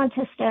came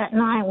onto Staten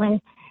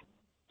Island,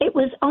 it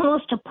was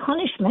almost a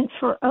punishment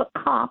for a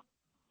cop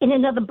in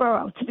another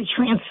borough to be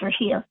transferred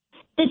here.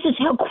 This is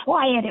how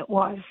quiet it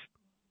was.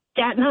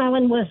 Staten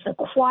Island was the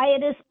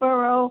quietest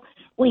borough.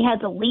 We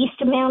had the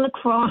least amount of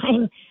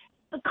crime.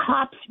 The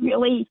cops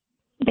really,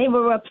 they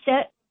were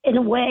upset in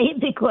a way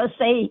because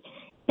they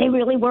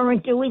really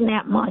weren't doing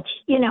that much.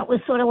 You know, it was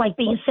sort of like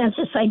being sent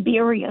to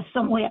Siberia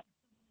somewhere.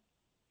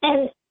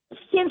 And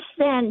since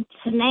then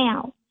to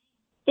now,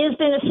 there's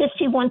been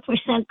a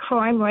 51%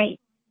 crime rate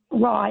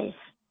rise.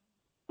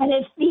 And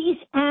it's these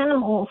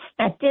animals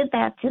that did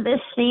that to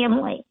this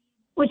family,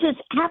 which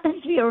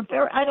happens to be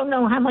I don't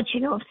know how much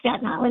you know of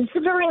Staten Island. It's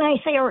a very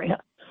nice area.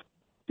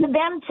 For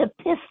them to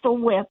pistol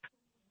whip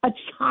a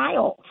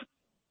child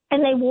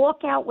and they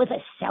walk out with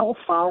a cell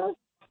phone,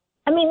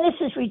 I mean,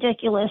 this is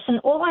ridiculous. And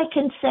all I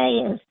can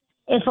say is,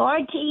 if our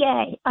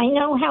DA, I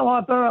know how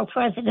our borough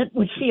president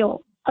would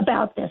feel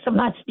about this. I'm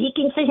not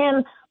speaking to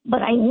him,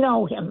 but I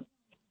know him.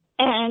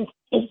 And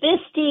if this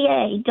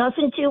DA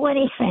doesn't do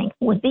anything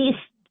with these,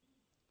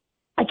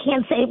 I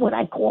can't say what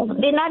I call them.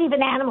 They're not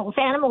even animals.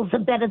 Animals are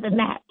better than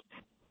that.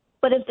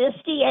 But if this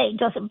DA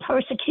doesn't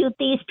persecute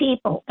these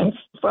people and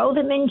throw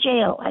them in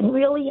jail and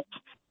really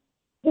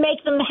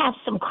make them have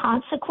some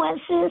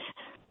consequences,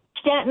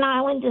 Staten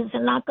Islanders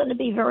are not going to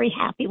be very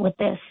happy with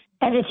this.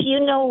 And if you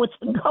know what's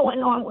been going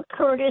on with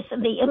Curtis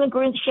and the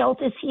immigrant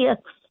shelters here,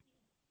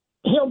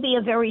 he'll be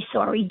a very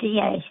sorry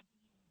DA.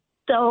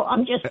 So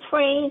I'm just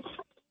praying,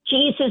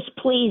 Jesus,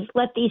 please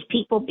let these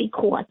people be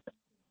caught.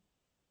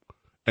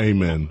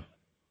 Amen.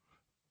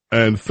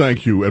 And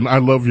thank you. And I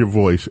love your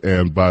voice.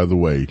 And by the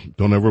way,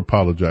 don't ever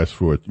apologize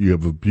for it. You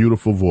have a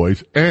beautiful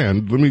voice.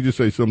 And let me just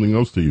say something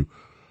else to you.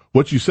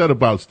 What you said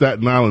about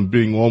Staten Island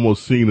being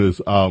almost seen as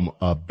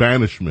a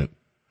banishment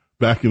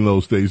back in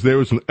those days. There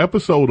was an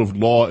episode of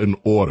Law and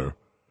Order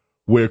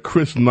where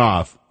Chris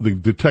Noth, the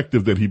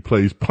detective that he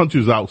plays,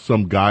 punches out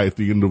some guy at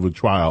the end of a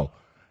trial.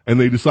 And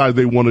they decided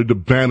they wanted to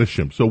banish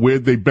him. So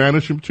where'd they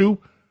banish him to?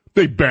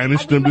 They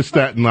banished him to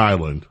Staten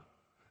Island.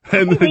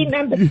 And I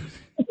remember.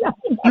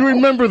 You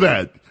remember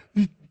that?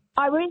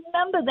 I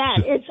remember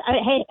that.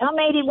 Hey, I'm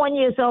 81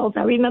 years old.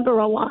 I remember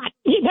a lot,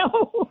 you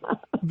know.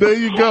 There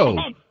you go.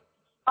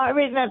 I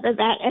remember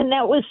that, and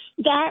that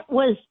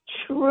was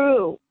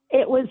true.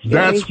 It was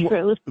very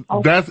true.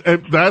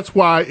 That's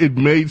why it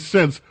made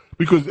sense,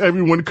 because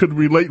everyone could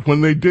relate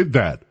when they did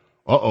that.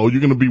 You're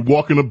going to be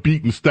walking a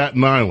beat in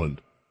Staten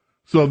Island.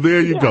 So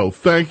there you go.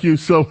 Thank you.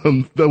 So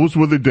those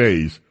were the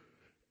days.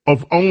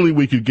 If only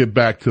we could get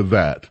back to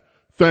that.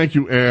 Thank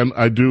you, Ann.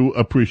 I do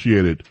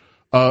appreciate it.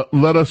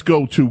 Let us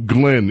go to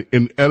Glenn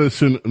in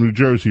Edison, New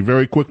Jersey.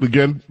 Very quickly,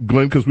 Glenn,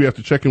 because we have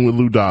to check in with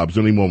Lou Dobbs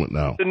any moment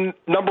now. The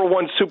number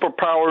one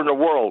superpower in the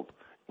world.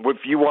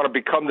 If you want to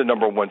become the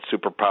number one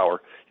superpower,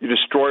 you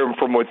destroy them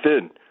from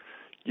within.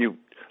 You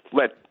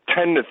let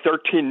 10 to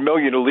 13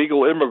 million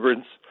illegal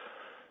immigrants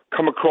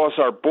come across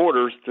our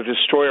borders to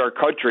destroy our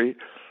country,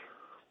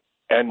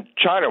 and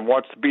China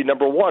wants to be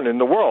number one in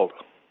the world.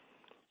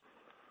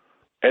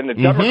 And the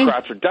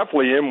Democrats are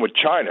definitely in with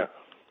China.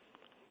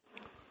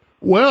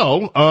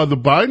 Well, the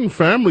Biden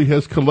family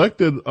has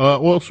collected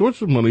all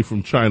sorts of money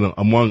from China,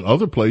 among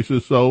other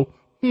places, so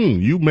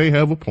you may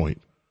have a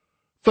point.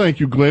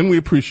 Thank you, Glenn. We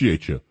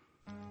appreciate you.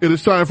 It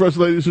is time for us,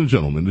 ladies and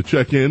gentlemen, to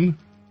check in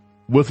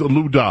with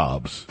Lou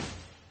Dobbs.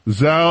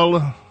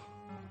 Zal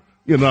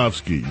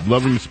Yanovsky,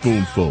 Loving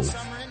Spoonful,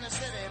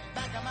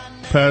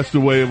 passed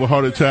away of a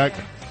heart attack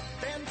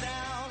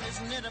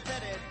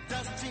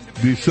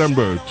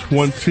December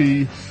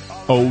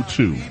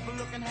 2002.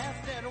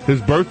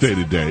 His birthday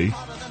today,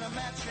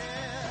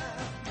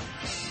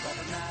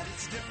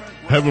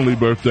 heavenly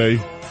birthday.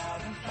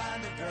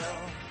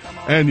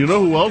 And you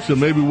know who else? And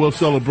maybe we'll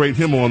celebrate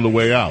him on the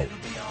way out.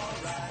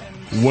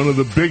 One of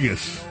the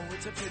biggest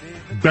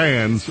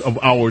bands of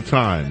our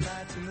time.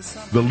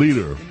 The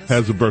Leader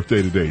has a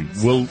birthday today.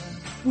 We'll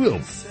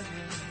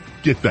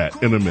get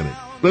that in a minute.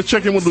 Let's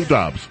check in with Lou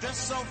Dobbs.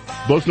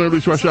 Both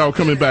Nerdly's Rush Hour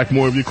coming back.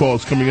 More of your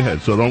calls coming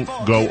ahead, so don't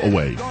go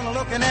away. Gonna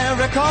look in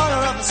every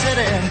corner of the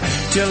city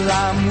till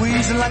I'm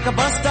wheezing like a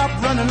bus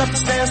stop, running up the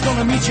stairs,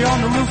 gonna meet you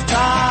on the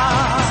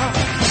rooftop.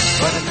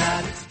 But at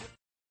night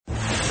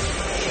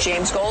it's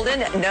James Golden,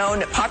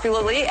 known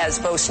popularly as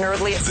Bo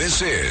Snerdly.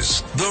 This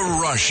is The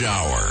Rush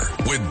Hour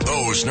with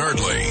Bo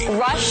Snerdly.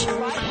 Rush.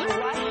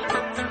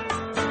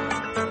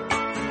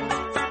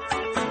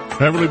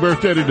 Heavenly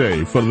birthday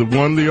today for the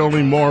one, the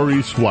only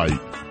Maurice White.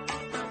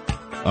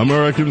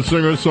 American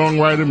singer,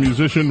 songwriter,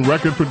 musician,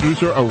 record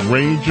producer,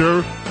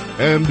 arranger,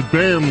 and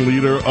band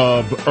leader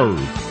of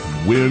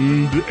Earth,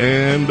 Wind,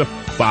 and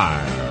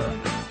Fire.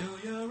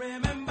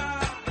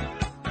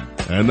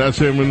 And that's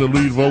him in the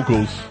lead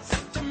vocals.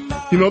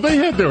 You know, they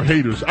had their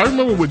haters. I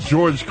remember with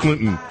George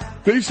Clinton,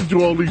 they used to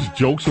do all these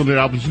jokes on their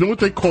albums. You know what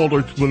they called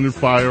Earth, Wind, and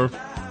Fire?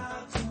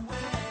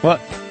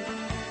 What?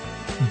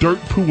 Dirt,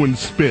 poo, and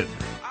spit.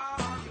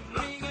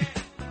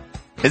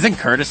 Isn't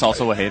Curtis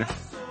also a hater?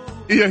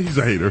 Yeah, he's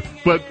a hater.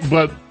 But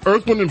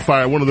Earth, Wind, and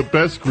Fire, one of the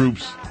best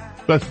groups,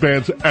 best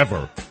bands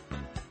ever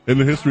in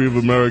the history of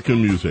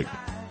American music.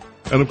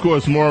 And, of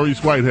course,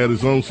 Maurice White had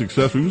his own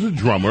success. He was a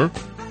drummer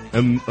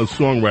and a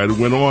songwriter.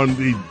 Went on,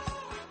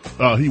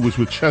 he was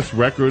with Chess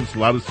Records, a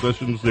lot of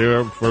sessions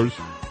there first.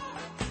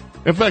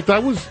 In fact,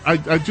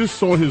 I just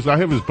saw I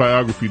have his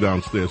biography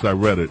downstairs. I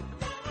read it.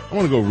 I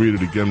want to go read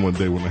it again one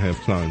day when I have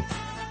time.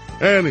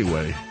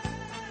 Anyway,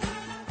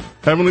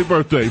 heavenly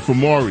birthday for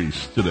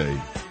Maurice today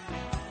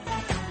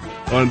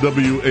on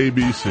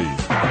WABC.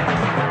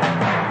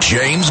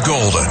 James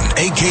Golden,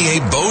 a.k.a.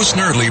 Bo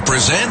Snerdly,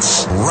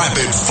 presents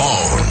Rapid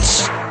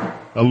Phones.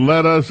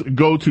 Let us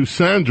go to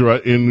Sandra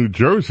in New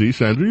Jersey.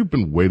 Sandra, you've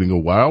been waiting a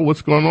while.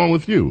 What's going on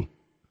with you?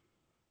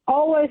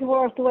 Always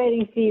worth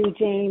waiting for you,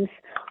 James.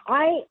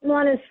 I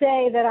want to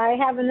say that I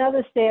have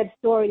another sad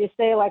story to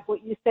say, like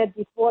what you said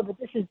before, but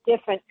this is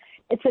different.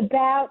 It's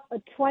about a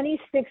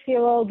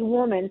 26-year-old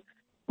woman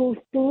who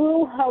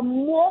threw her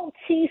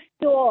Maltese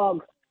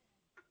dog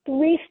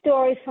 3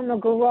 stories from a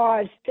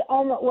garage to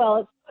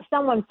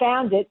someone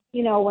found it,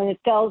 when it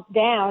fell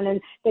down,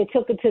 and they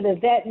took it to the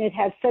vet, and it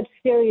had such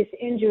serious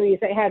injuries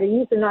they had to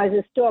euthanize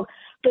this dog.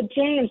 But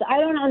James, I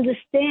don't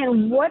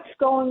understand what's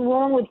going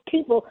wrong with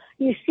people.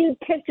 You see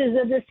pictures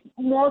of this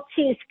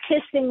Maltese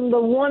kissing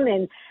the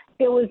woman.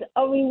 There was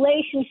a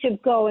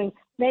relationship going.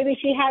 Maybe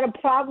she had a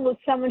problem with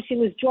someone she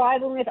was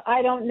driving with.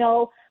 I don't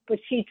know. But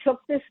she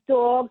took this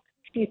dog.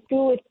 She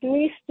threw it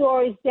 3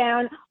 stories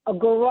down a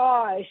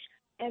garage.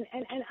 And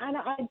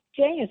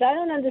James, I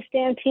don't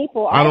understand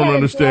people. I don't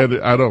understand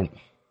it. I don't.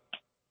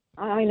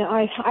 I know.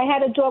 I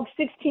had a dog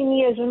 16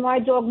 years. When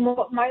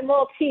my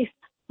Maltese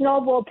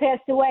Snowball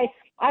passed away,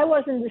 I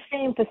wasn't the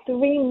same for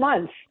 3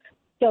 months.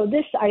 So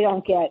this I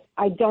don't get.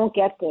 I don't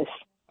get this.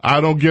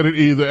 I don't get it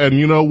either. And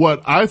you know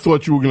what? I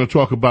thought you were going to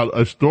talk about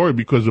a story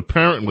because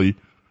apparently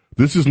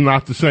this is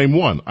not the same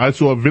one. I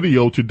saw a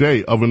video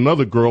today of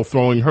another girl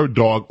throwing her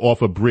dog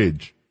off a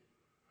bridge.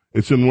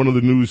 It's in one of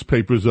the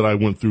newspapers that I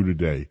went through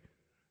today.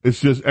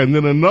 It's just, and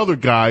then another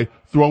guy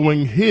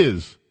throwing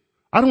his,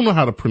 I don't know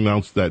how to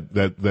pronounce that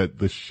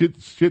the Shih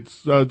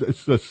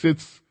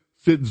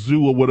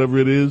Tzu or whatever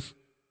it is.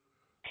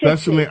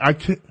 That's the name. I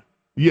can't,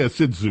 yeah,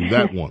 Shih Tzu,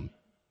 that one.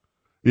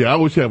 Yeah, I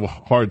always have a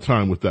hard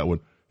time with that one.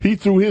 He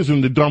threw his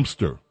in the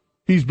dumpster.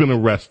 He's been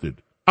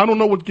arrested. I don't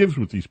know what gives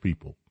with these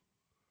people.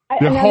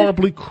 They're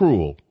horribly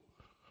cruel.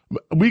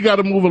 We got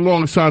to move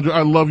along, Sandra.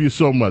 I love you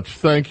so much.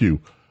 Thank you.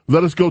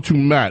 Let us go to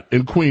Matt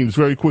in Queens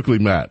very quickly.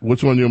 Matt,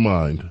 what's on your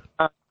mind?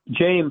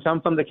 James,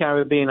 I'm from the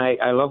Caribbean.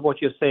 I love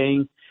what you're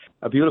saying.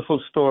 A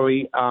beautiful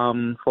story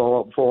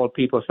for all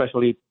people,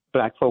 especially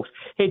black folks.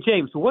 Hey,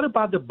 James, what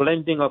about the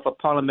blending of a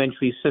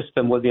parliamentary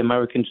system with the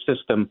American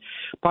system?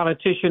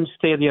 Politicians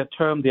stay their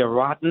term, they're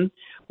rotten.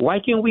 Why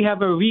can't we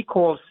have a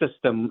recall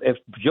system? If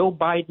Joe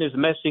Biden is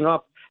messing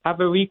up, have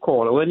a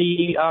recall, or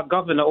any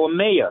governor or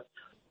mayor.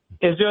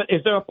 Is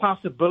there a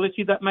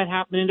possibility that might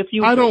happen in the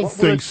future? I don't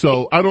think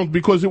so.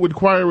 Because it would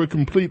require a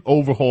complete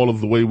overhaul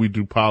of the way we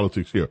do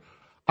politics here.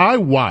 I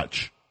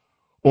watch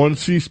on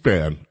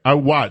C-SPAN, I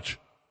watch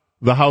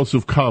the House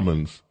of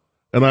Commons,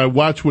 and I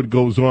watch what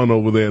goes on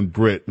over there in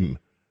Britain.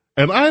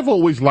 And I've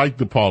always liked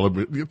the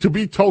parliament. To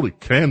be totally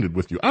candid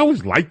with you, I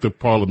always liked the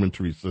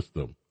parliamentary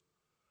system.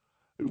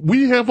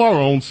 We have our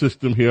own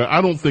system here.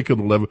 I don't think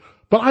it'll ever,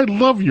 but I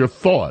love your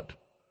thought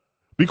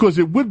because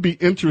it would be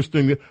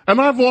interesting.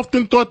 And I've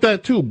often thought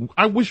that too.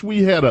 I wish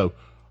we had a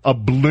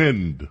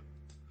blend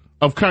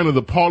of kind of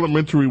the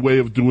parliamentary way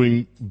of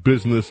doing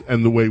business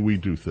and the way we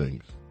do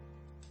things.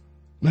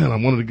 Man, I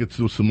wanted to get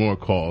to some more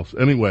calls.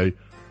 Anyway,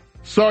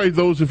 sorry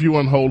those of you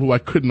on hold who I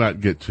could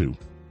not get to.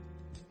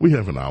 We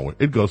have an hour.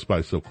 It goes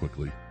by so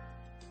quickly.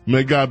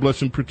 May God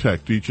bless and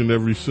protect each and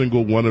every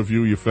single one of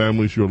you, your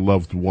families, your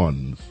loved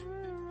ones.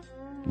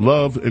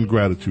 Love and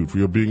gratitude for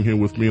your being here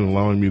with me and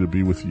allowing me to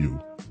be with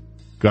you.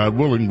 God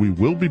willing, we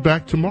will be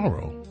back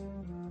tomorrow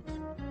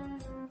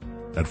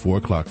at 4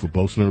 o'clock for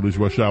Bo Snerdley's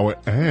Rush Hour,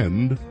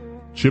 and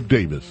Chip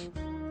Davis,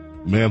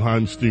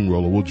 Mannheim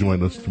Steamroller, will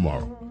join us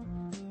tomorrow.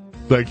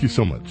 Thank you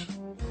so much.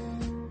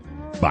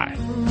 Bye.